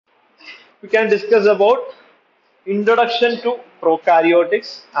we can discuss about introduction to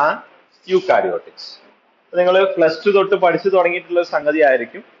prokaryotics and eukaryotics. നിങ്ങൾ plus two തൊട്ട് പഠിച്ചു തുടങ്ങിയിട്ടുള്ള സംഗതി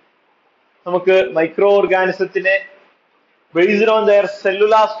ആയിരിക്കും. നമുക്ക് micro ഓർഗാനിസത്തിനെ based on their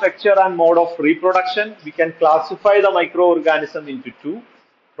cellular structure and mode of reproduction, we can classify the microorganism into two,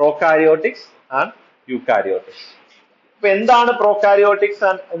 prokaryotics and eukaryotics. ഇപ്പൊ എന്താണ് prokaryotics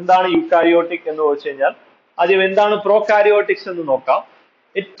and എന്താണ് eukaryotic എന്ന് വെച്ച് കഴിഞ്ഞാൽ ആദ്യം എന്താണ് prokaryotics എന്ന് നോക്കാം.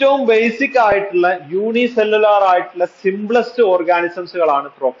 ഏറ്റവും ബേസിക് ആയിട്ടുള്ള യൂണിസെല്ലുലാർ ആയിട്ടുള്ള സിംപ്ലസ്റ്റ് ഓർഗാനിസംസുകളാണ്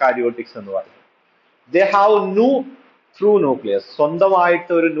prokaryotics എന്ന് പറയുന്നത്. They have no true nucleus.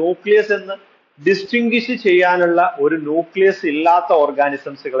 സ്വന്തമായിട്ട് ഒരു ന്യൂക്ലിയസ് എന്ന് ഡിസ്റ്റിംഗ്വിഷ് ചെയ്യാനുള്ള ഒരു ന്യൂക്ലിയസ് ഇല്ലാത്ത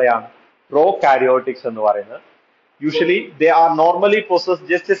ഓർഗാനിസംസുകളെയാണ് prokaryotics എന്ന് പറയുന്നത്. Usually they are normally possess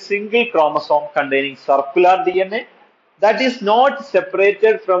just a single chromosome containing circular DNA that is not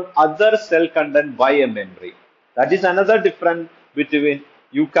separated from other cell content by a membrane. That is another difference between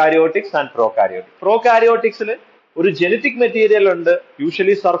eukaryotics and prokaryotics. Prokaryotics ൽ ഒരു genetic material ഉണ്ട്.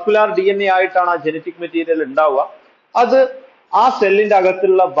 Usually circular DNA ആയിട്ടാണ് ആ genetic material ഉണ്ടാവുക. അത് ആ സെല്ലിന്റെ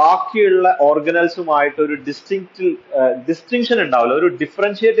അകത്തുള്ള ബാക്കിയുള്ള ഓർഗനൽസുമായിട്ട് ഒരു ഡിസ്റ്റിങ്ഷൻ ഉണ്ടാവില്ല, ഒരു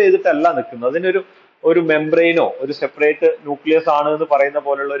ഡിഫറൻഷിയേറ്റ് ചെയ്തിട്ടല്ല നിൽക്കുന്നത്. അതിനൊരു മെംബ്രെയിനോ ഒരു സെപ്പറേറ്റ് ന്യൂക്ലിയസ് ആണ് എന്ന് പറയുന്ന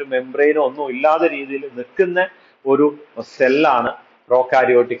പോലുള്ള ഒരു മെംബ്രെയിനോ ഒന്നും ഇല്ലാത്ത രീതിയിൽ നിൽക്കുന്ന ഒരു സെല്ലാണ്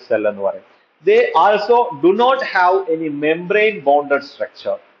prokaryotic cell എന്ന് പറയുന്നത്. They also do not have any membrane bonded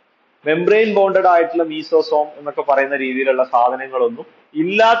structure. Membrane bonded ആയിട്ടുള്ള മീസോസോം എന്നൊക്കെ പറയുന്ന രീതിയിലുള്ള സാധനങ്ങളൊന്നും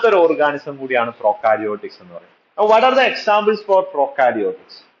ഇല്ലാത്തൊരു ഓർഗാനിസം കൂടിയാണ് prokaryotics എന്ന് പറയുന്നത്. Now, what are the examples for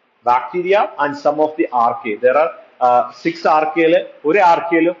prokaryotics? Bacteria and some of the archaea. There are 6 archaea. ഒരു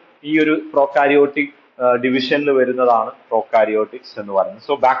archaea ഈ ഒരു prokaryotic divisionൽ വരുന്നതാണ് prokaryotics എന്ന് പറയുന്നത്.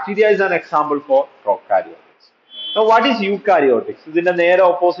 So bacteria is an example for prokaryotics. Now, what is eukaryotics? ഇതിന്റെ നേരെ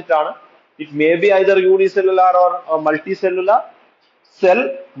ഓപ്പോസിറ്റ് ആണ്. It may be either unicellular or multicellular cell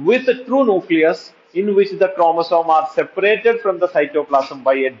with a true nucleus in which the chromosome are separated from the cytoplasm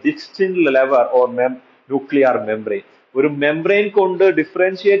by a distinct lever or nuclear membrane. ഒരു membrane കൊണ്ട്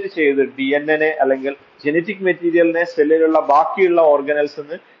differentiate ചെയ്ത് DNA അല്ലെങ്കിൽ genetic മെറ്റീരിയലിനെ സെല്ലിലുള്ള ബാക്കിയുള്ള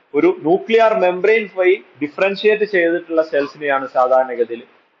organelles ഒരു nuclear membrane വഴി differentiate ചെയ്തിട്ടുള്ള സെൽസിനെയാണ് സാധാരണഗതിയിൽ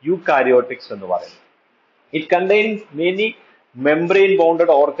eukaryotics എന്ന് പറയുന്നത്. It contains many membrane bounded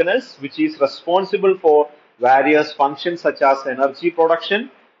organelles which is responsible for various functions such as energy production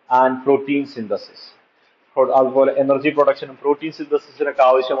and protein synthesis. അതുപോലെ എനർജി പ്രൊഡക്ഷനും പ്രോട്ടീൻ സിന്തസിസിനൊക്കെ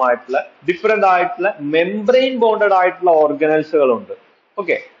ആവശ്യമായിട്ടുള്ള ഡിഫറെന്റ് ആയിട്ടുള്ള മെംബ്രെയിൻ ബോണ്ടഡ് ആയിട്ടുള്ള ഓർഗനൽസുകളുണ്ട്.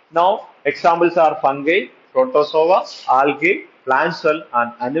 Okay, now examples R fungi, protozoa, algae, plant cell and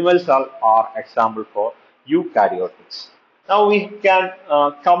animal cell are example for eukaryotics. Now we can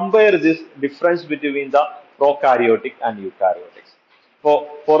compare this difference between the prokaryotic and eukaryotics. ഇപ്പോൾ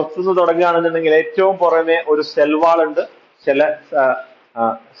പുറത്തുനിന്ന് തുടങ്ങുകയാണെന്നുണ്ടെങ്കിൽ ഏറ്റവും പുറമെ ഒരു cell wall ഉണ്ട്. ചില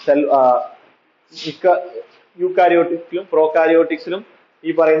യൂക്കാരിയോട്ടിക്സിലും പ്രോകാരിയോട്ടിക്സിലും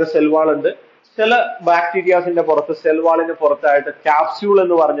ഈ പറയുന്ന സെൽ വാൾ ഉണ്ട്. ചില ബാക്ടീരിയാസിന്റെ പുറത്ത് സെൽ വാളിന് പുറത്തായിട്ട് ക്യാപ്സ്യൂൾ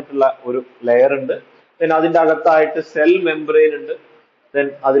എന്ന് പറഞ്ഞിട്ടുള്ള ഒരു ലെയർ ഉണ്ട്. ദെൻ അതിന്റെ അകത്തായിട്ട് സെൽ മെംബ്രെയിൻ ഉണ്ട്. ദെൻ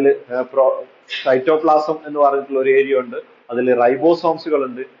അതിൽ സൈറ്റോപ്ലാസം എന്ന് പറഞ്ഞിട്ടുള്ള ഒരു ഏരിയ ഉണ്ട്. അതിൽ റൈബോസോംസുകൾ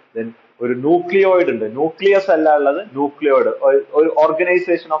ഉണ്ട്. ദെൻ ഒരു ന്യൂക്ലിയോയിഡ് ഉണ്ട്. ന്യൂക്ലിയസ് അല്ല ഉള്ളത്, ന്യൂക്ലിയോയിഡ്, ഒരു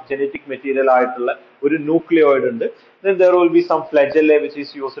ഓർഗനൈസേഷൻ ഓഫ് ജനറ്റിക് മെറ്റീരിയൽ ആയിട്ടുള്ള ഒരു ന്യൂക്ലിയോയിഡ് ഉണ്ട്. Then there will be some flagellae which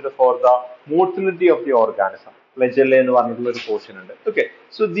is used for the motility of the organism. Flagellae എന്ന് പറഞ്ഞിട്ടുള്ള ഒരു പോർഷൻ ഉണ്ട്. Okay,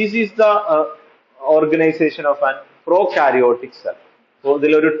 so this is the organization of an prokaryotic cell. So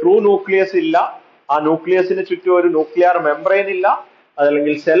ഇതിലൊരു true nucleus ഇല്ല, ആ ന്യൂക്ലിയസിന് ചുറ്റും ഒരു ന്യൂക്ലിയർ മെംബ്രെയിൻ ഇല്ല,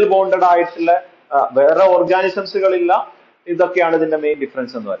 അതല്ലെങ്കിൽ സെൽ ബോണ്ടഡ് ആയിട്ടുള്ള വേറെ ഓർഗാനിസംസുകൾ ഇല്ല. ഇതൊക്കെയാണ് ഇതിന്റെ മെയിൻ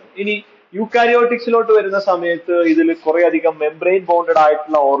ഡിഫറൻസ് എന്ന് പറയുന്നത്. ഇനി യൂക്കാരിയോട്ടിക്സിലോട്ട് വരുന്ന സമയത്ത് ഇതിൽ കുറെ അധികം മെംബ്രെയിൻ ബോണ്ടഡ്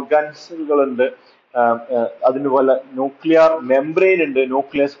ആയിട്ടുള്ള ഓർഗാനിസമുകൾ ഉണ്ട്. അതുപോലെ ന്യൂക്ലിയർ മെംബ്രെയിൻ ഉണ്ട്.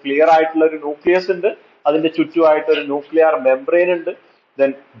 ന്യൂക്ലിയസ് ക്ലിയർ ആയിട്ടുള്ള ഒരു ന്യൂക്ലിയസ് ഉണ്ട്, അതിന്റെ ചുറ്റുമായിട്ട് ഒരു ന്യൂക്ലിയർ മെംബ്രെയിൻ ഉണ്ട്.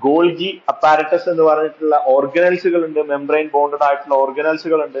 ദെൻ ഗോൾഗി അപ്പാരറ്റസ് എന്ന് പറഞ്ഞിട്ടുള്ള ഓർഗനൽസുകൾ ഉണ്ട്, മെംബ്രെയിൻ ബോണ്ടഡ് ആയിട്ടുള്ള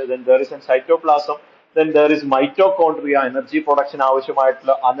ഓർഗനൽസുകൾ ഉണ്ട്. Then there is an cytoplasm. Then there is mitochondria, energy production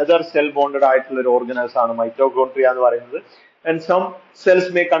ആവശ്യമായിട്ടുള്ള അനദർ സെൽ ബോണ്ടഡ് ആയിട്ടുള്ള ഒരു ഓർഗനൽസ് ആണ് മൈറ്റോകോൺട്രിയ എന്ന് പറയുന്നത്. And some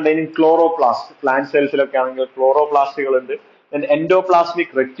cells may containing chloroplast. Plant സെൽസിലൊക്കെ ആണെങ്കിൽ ക്ലോറോപ്ലാസ്റ്റുകൾ ഉണ്ട്. Then endoplasmic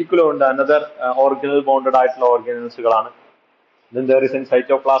reticulum ഉണ്ട്, അനദർ ഓർഗനൽ ബോണ്ടഡ് ആയിട്ടുള്ള ഓർഗനൽസുകളാണ്. Then there is a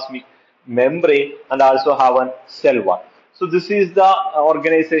cytoplasmic membrane and also have a cell wall. So this is the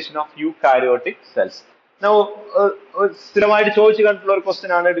organization of eukaryotic cells. Now സ്ഥിരമായിട്ട് ചോദിച്ചു കണ്ടിട്ടുള്ള ഒരു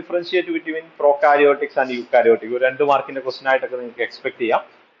question ആണ് differentiate between prokaryotics and eukaryotic. ഒരു 2 മാർക്കിന്റെ question ആയിട്ടൊക്കെ നിങ്ങൾക്ക് എക്സ്പെക്ട് ചെയ്യാം.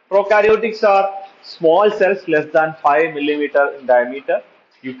 Prokaryotics are small cells less than 5 millimeter in diameter.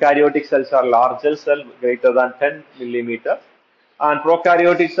 Eukaryotic cells are larger cells greater than 10 millimeter. And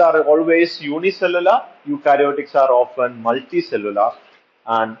prokaryotics are always unicellular. Eukaryotics are often multicellular.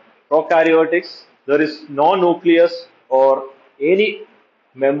 And Prokaryotics, there is no nucleus or any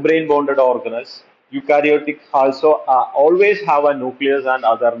membrane bonded organelles. Eukaryotic also always have a nucleus and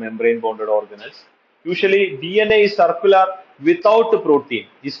other membrane bonded organelles. Usually DNA is circular without protein.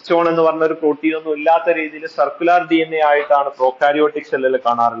 Histone എന്ന് പറഞ്ഞ ഒരു protein ഒന്നും ഇല്ലാത്ത രീതിയിൽ circular DNA ആയിട്ടാണ് prokaryotic cell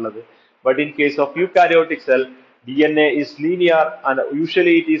കാണാറുള്ളത്. But in case of eukaryotic cell, DNA is linear and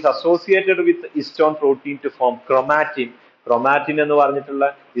usually it is associated with histone protein to form chromatin. Chromatin എന്ന് പറഞ്ഞിട്ടുള്ള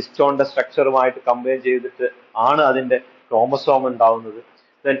ഹിസ്റ്റോണിന്റെ സ്ട്രക്ചറുമായിട്ട് കമ്പയർ ചെയ്തിട്ട് ആണ് അതിന്റെ chromosome ഉണ്ടാവുന്നത്.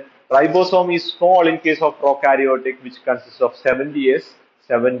 Then ribosome is small in case of prokaryotic, which consists of 70S.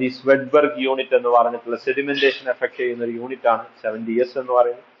 70 Swedberg unit എന്ന് പറഞ്ഞിട്ടുള്ള sedimentation effect ചെയ്യുന്ന ഒരു യൂണിറ്റ് ആണ് 70S എന്ന്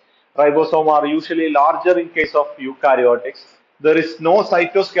പറയുന്നത്. Ribosome are usually larger in case of eukaryotics. There is no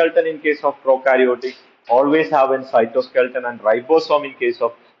cytoskeleton in case of prokaryotic. Always have a cytoskeleton and ribosome in case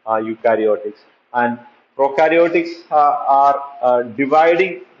of eukaryotics. And prokaryotics are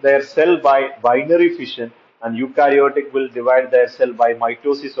dividing their cell by binary fission, and eukaryotic will divide their cell by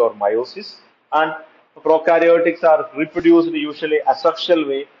mitosis or meiosis. And prokaryotics are reproduced usually asexual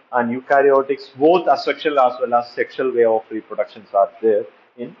way, and eukaryotics both asexual as well as sexual way of reproductions are there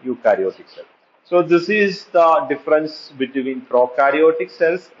in eukaryotic cell. So this is the difference between prokaryotic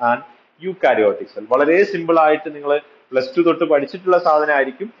cells and eukaryotic cell. വളരെ simple ആയിട്ട് നിങ്ങൾ +2 തൊട്ട് പഠിച്ചിട്ടുള്ള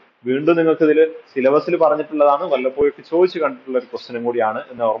സാധനമായിരിക്കും. വീണ്ടും നിങ്ങൾക്ക് ഇതിൽ സിലബസിൽ പറഞ്ഞിട്ടുള്ളതാണ്, വല്ലപ്പോഴൊക്കെ ചോദിച്ചു കണ്ടിട്ടുള്ള ഒരു ക്വസ്റ്റ്യനും കൂടിയാണ്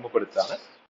എന്ന് ഓർമ്മപ്പെടുത്താണ്.